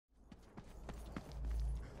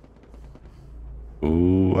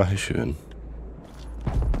schön.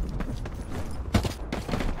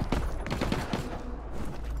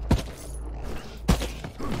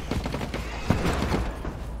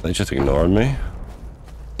 They just ignored me.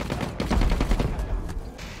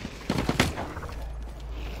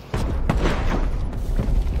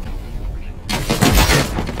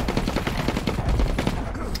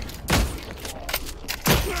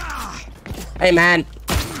 Hey, man.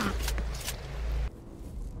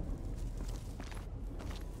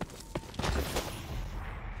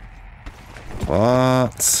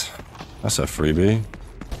 What? That's a freebie.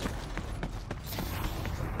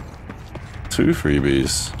 2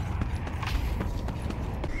 freebies.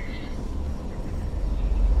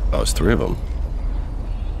 Oh, it's 3 of them.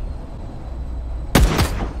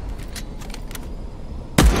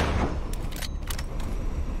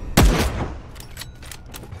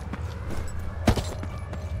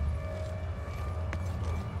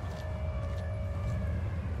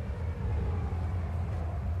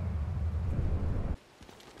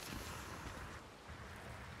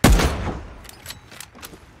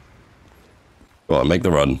 Go on, make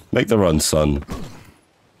the run. Make the run, son.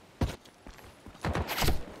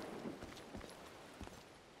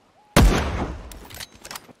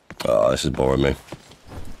 Oh, this is boring me.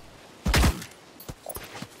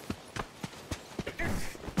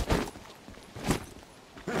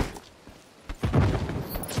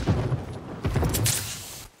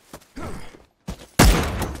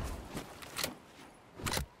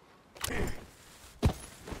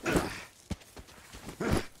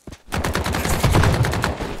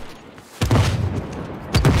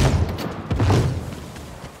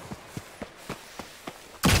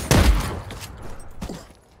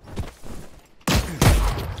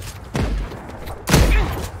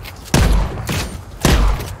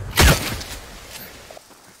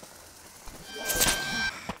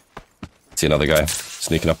 See another guy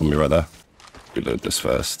sneaking up on me right there. Reload this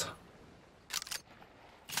first.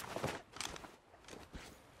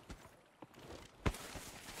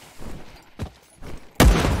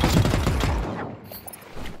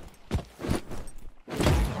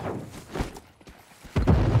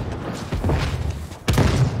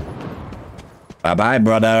 Bye-bye,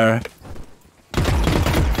 brother.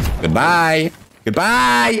 Goodbye.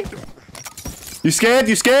 Goodbye. You scared?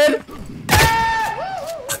 You scared?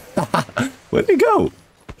 Where'd he go?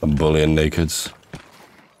 I'm bullying nakeds.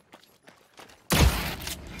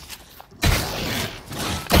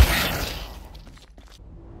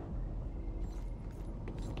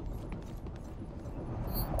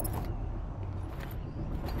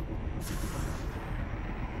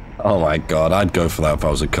 Oh my god, I'd go for that if I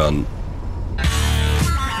was a cunt.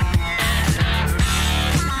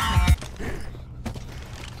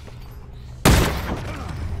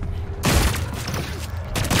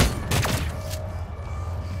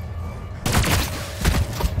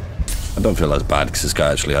 I don't feel as bad because this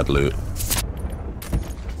guy actually had loot.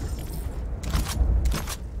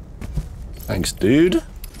 Thanks, dude.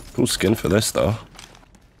 Cool skin for this, though.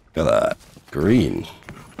 Look at that. Green.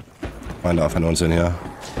 Find out if anyone's in here.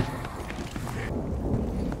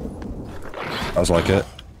 Sounds like it.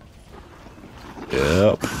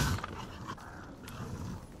 Yep.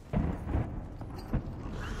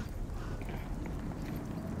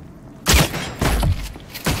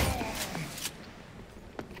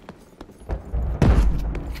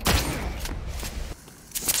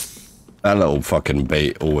 That little fucking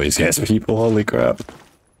bait always gets people, holy crap.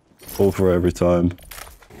 Fall for every time.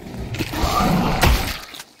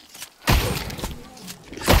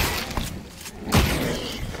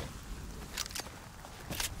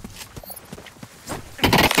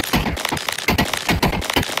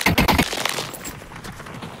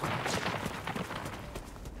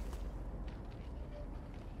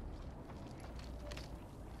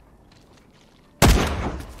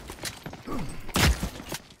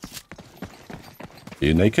 Are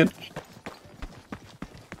you naked?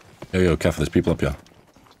 Yo, careful, there's people up here.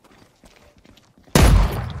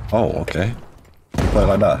 Oh, okay. Play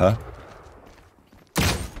like that, huh?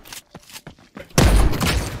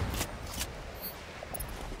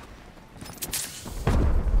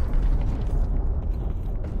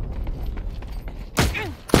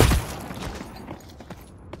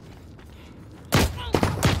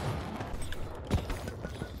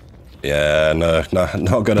 Yeah, no,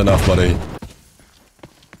 not good enough, buddy.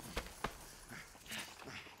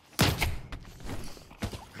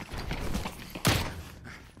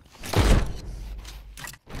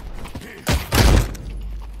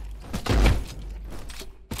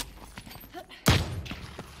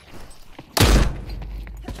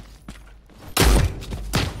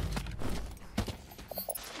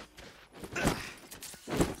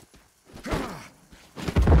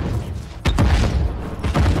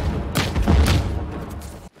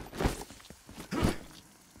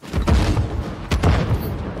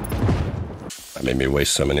 That made me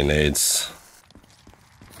waste so many nades.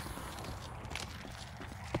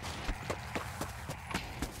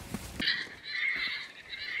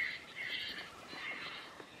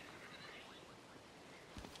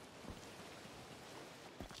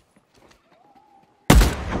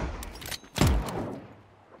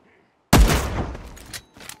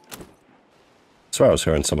 I swear I was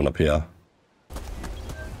hearing someone up here.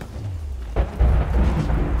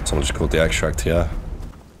 Someone just called the extract here.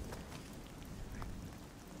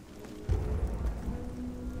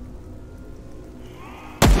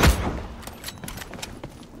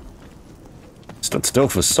 Stood still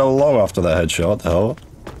for so long after that headshot, what the hell?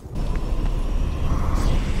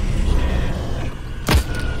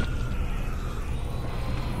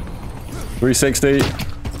 .360.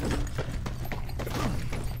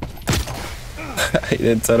 He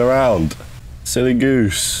didn't turn around. Silly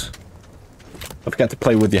goose. Don't forget to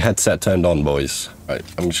play with your headset turned on, boys. Right,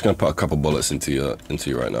 I'm just gonna put a couple bullets into you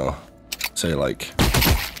right now. Say like.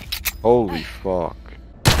 Holy fuck.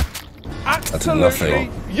 That's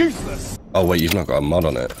nothing. Useless. Oh wait, you've not got a mod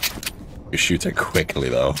on it. You shoot it quickly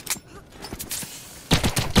though.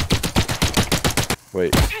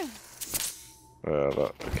 Wait.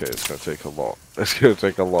 Okay, it's gonna take a lot. It's gonna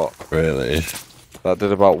take a lot. Really? That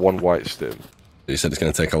did about 1 white stim. You said it's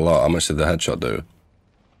gonna take a lot. How much did the headshot do?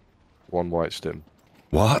 1 white stim.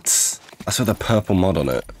 What? That's with a purple mod on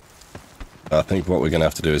it. I think what we're gonna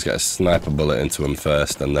have to do is get a sniper bullet into him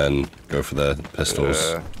first and then go for the pistols.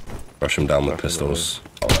 Yeah. Rush him down with pistols.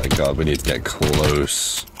 Oh my god, we need to get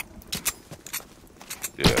close.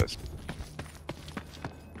 Yes.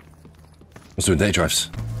 Let's do day drives.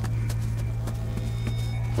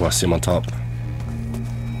 Oh, I see him on top.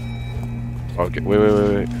 Okay,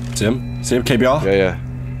 wait. See him? See him? KBR? Yeah.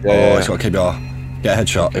 Oh, he's got a KBR. Get a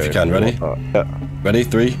headshot if you can. Ready? Yeah. Ready?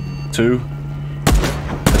 3, 2.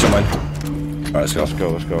 Headshot mine. Alright, let's go.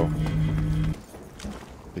 Let's go.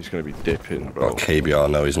 He's gonna be dipping, bro. Oh, KBR.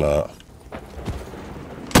 No, he's not.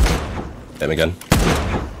 Hit him again.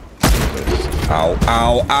 Ow,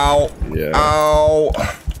 ow, ow. Yeah. Ow.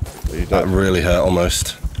 That Done? really hurt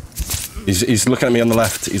almost. He's looking at me on the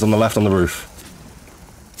left. He's on the left on the roof.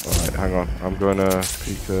 Alright, hang on. I'm gonna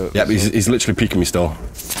peek at... Yep, he's literally peeking me still.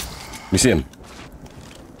 You see him?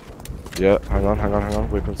 Yeah, hang on.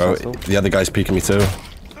 Weapon Oh, still. the other guy's peeking me too.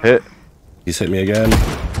 Hit. He's hit me again.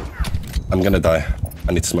 I'm gonna die.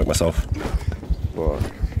 I need to smoke myself. Fuck.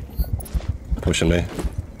 Pushing me.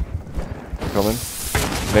 Coming.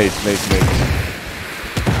 Nades.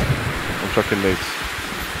 I'm chucking nades.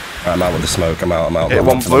 Right, I'm out with the smoke. I'm out. Hit I'm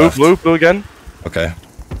one to the left. blue again. Okay.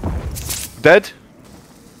 Dead.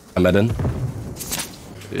 I'm in.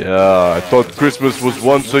 Yeah, I thought Christmas was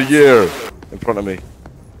once a year. In front of me.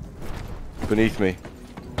 Beneath me.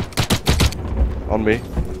 On me.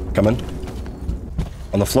 Coming.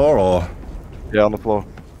 On the floor or? Yeah, on the floor.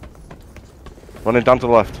 Running down to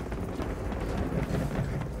the left.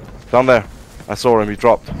 Down there. I saw him, he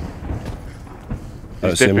dropped. I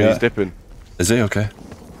don't He's see him dipping, yet. he's dipping. Is he? Okay.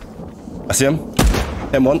 I see him.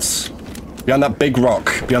 Hit him once. Behind that big rock.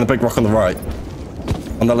 Behind the big rock on the right.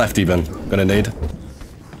 On the left even. Gonna need.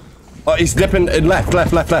 Oh, he's dipping in left.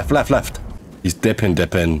 He's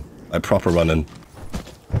dipping. Like proper running.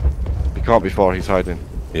 He can't be far, he's hiding.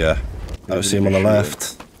 Yeah. I don't see him on the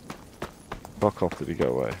left. Fuck off, did he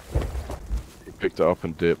go away? He picked it up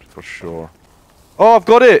and dipped, for sure. Oh, I've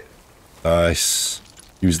got it! Nice.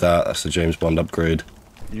 Use that. That's the James Bond upgrade.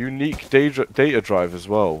 Unique data drive as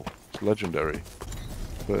well. It's legendary.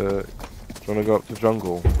 But, do you wanna go up to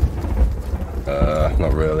jungle?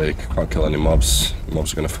 Not really. Can't kill any mobs.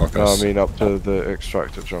 Mobs are gonna fuck No, us. I mean up to the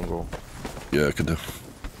extractor jungle. Yeah, I could do.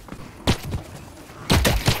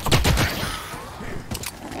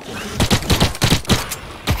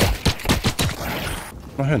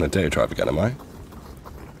 I'm not hearing the data drive again, am I?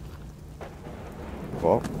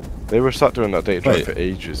 What? They were sat doing that data drive Wait. for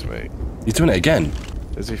ages, mate. He's doing it again.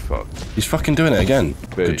 Is he fucked? He's fucking doing it again.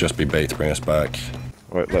 Bait. Could just be bait to bring us back.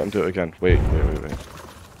 Right, let him do it again. Wait.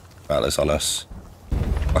 Atlas on us.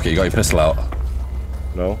 Okay, you got your pistol out.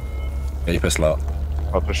 No? Get your pistol out.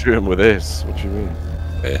 I'll pursue him with this. What do you mean?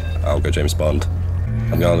 Okay, I'll go James Bond.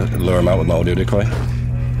 I'm gonna lure him out with my audio decoy.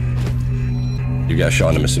 You get a shot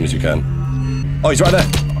on him as soon as you can. Oh, he's right there!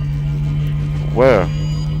 Where?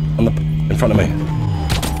 In front of me.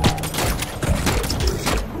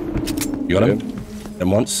 You got him? Hit him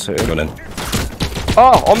once. Hit him. Going in.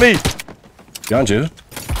 Ah! On me! Behind you?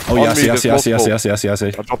 Oh On yeah, I me, see. there's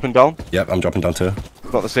multiple. I'm dropping down. Yep, I'm dropping down too.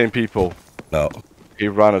 Not the same people. No. He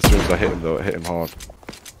ran as soon as I hit him though. It hit him hard.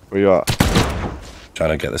 Where you at? Trying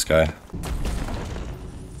to get this guy.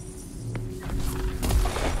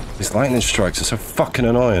 These lightning strikes are so fucking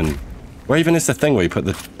annoying. Where even is the thing where you put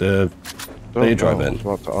the day drive in? I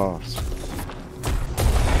was about to ask.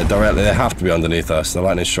 Directly, they have to be underneath us. The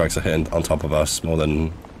lightning strikes are hitting on top of us more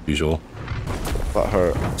than usual. That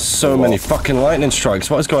hurt. So many fucking lightning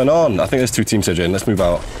strikes. What is going on? I think there's 2 teams here, Jane. Let's move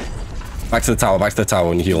out. Back to the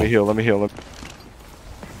tower, and heal. Let me heal.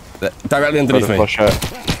 Directly underneath me. Flush out.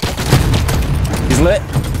 He's lit.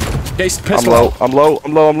 Gaze, pistol. I'm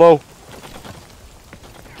low.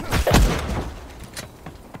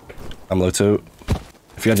 I'm low too.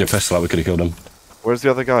 If you had your pistol out, we could have killed him. Where's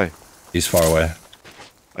the other guy? He's far away.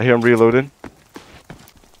 I hear him reloading.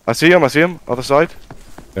 I see him. Other side.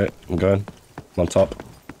 Okay, I'm going. I'm on top.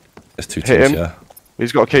 There's 2 Hit teams, him. yeah.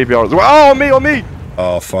 He's got a KBR as well. Oh, on me!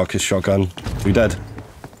 Oh, fuck, his shotgun. We dead?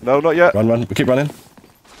 No, not yet. Run. We keep running.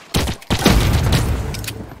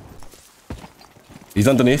 He's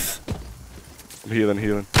underneath. I'm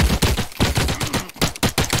healing.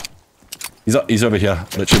 He's over here.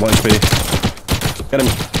 Literally 1 HP. Get him.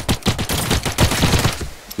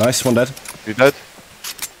 Nice, 1 dead. You dead?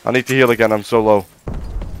 I need to heal again, I'm so low.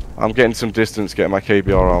 I'm getting some distance, getting my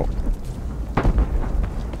KBR out.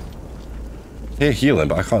 Here, healing,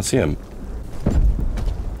 but I can't see him.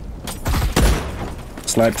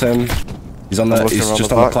 Sniped him. He's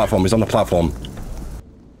just on the platform. He's on the platform.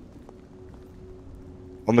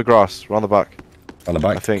 On the grass, round the back. On the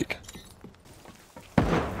back? I think.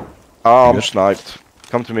 Oh, I'm sniped.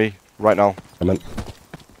 Come to me, right now. Come in.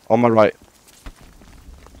 On my right.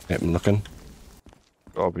 Yep, I'm looking.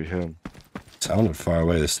 Gotta be him. Sounded far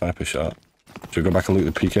away, the sniper shot. Should we go back and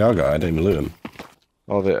loot the PKR guy? I didn't even loot him.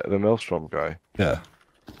 Oh, the Maelstrom guy. Yeah.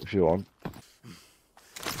 If you want.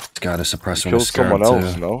 This guy to suppress him. Kill someone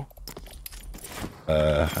else, no?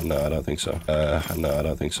 No, I don't think so.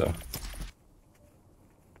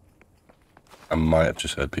 I might have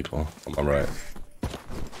just heard people on my right.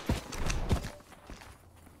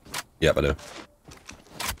 Yep, I do.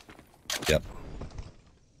 Yep.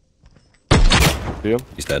 See him?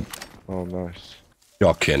 He's dead. Oh, nice.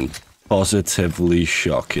 Shocking. Positively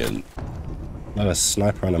shocking. I had a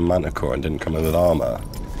sniper and a manticore and didn't come in with armor.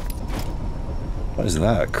 What is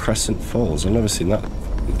that? Crescent Falls. I've never seen that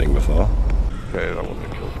fucking thing before. Okay, that wouldn't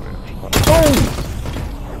have killed me. Oh!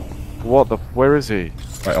 What the? Where is he?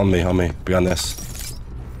 Right, on me. Behind this.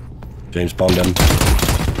 James Bond him.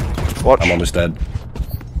 Watch. I'm almost dead.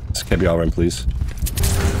 Let's KBR him, please.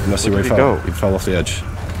 Unless he fell. He fell off the edge.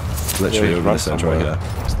 Literally over this edge right here.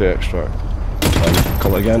 It's the extract.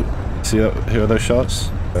 Call it again. See who are those shots?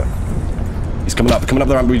 Yeah. He's coming up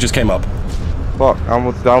the ramp we just came up. Fuck,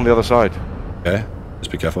 I'm down the other side. Okay,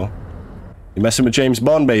 just be careful. You're messing with James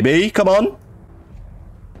Bond, baby. Come on.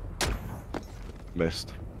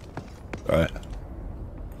 Missed. Alright.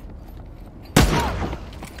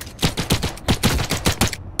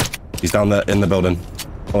 He's down there in the building.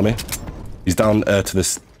 Follow me. He's down to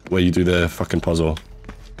this, where you do the fucking puzzle.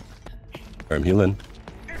 Where I'm healing.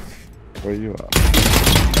 Where are you at?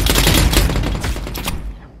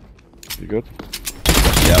 You good?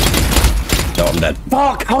 Yeah. No, I'm dead.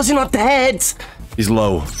 Fuck! How is he not dead? He's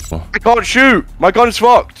low. I can't shoot! My gun's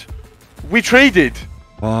fucked! We traded!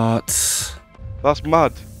 What? That's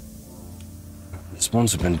mad.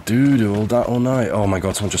 Spawns have been doo-doo all night. Oh my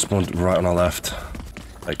god, someone just spawned right on our left.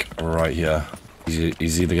 Like, right here.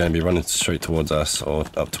 He's either going to be running straight towards us or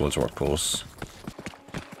up towards rock pools.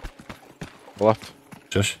 Left.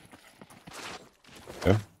 Shush.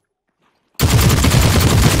 Go.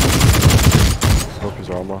 Broke his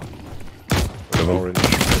armor. Orange.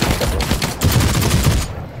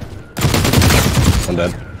 I'm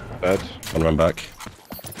dead. Dead. One run back.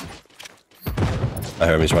 I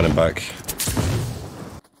hear him, he's running back.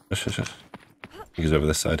 Shush. He's over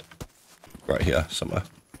this side. Right here, somewhere.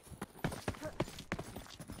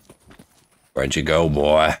 Where'd you go,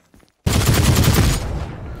 boy?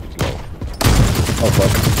 Oh,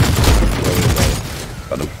 fuck.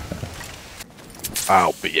 Got him.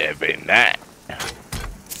 I'll be having that.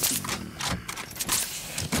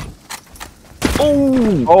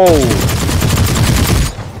 Oh! Oh!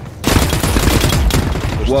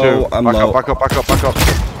 Whoa, I'm low. Back up.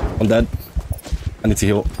 I'm dead. I need to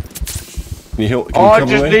heal. Can you heal? Can Oh, you I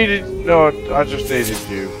cover just me? needed... No, I just needed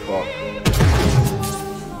you. Fuck.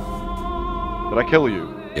 Did I kill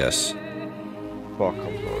you? Yes. Fuck,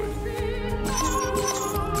 I'm sorry.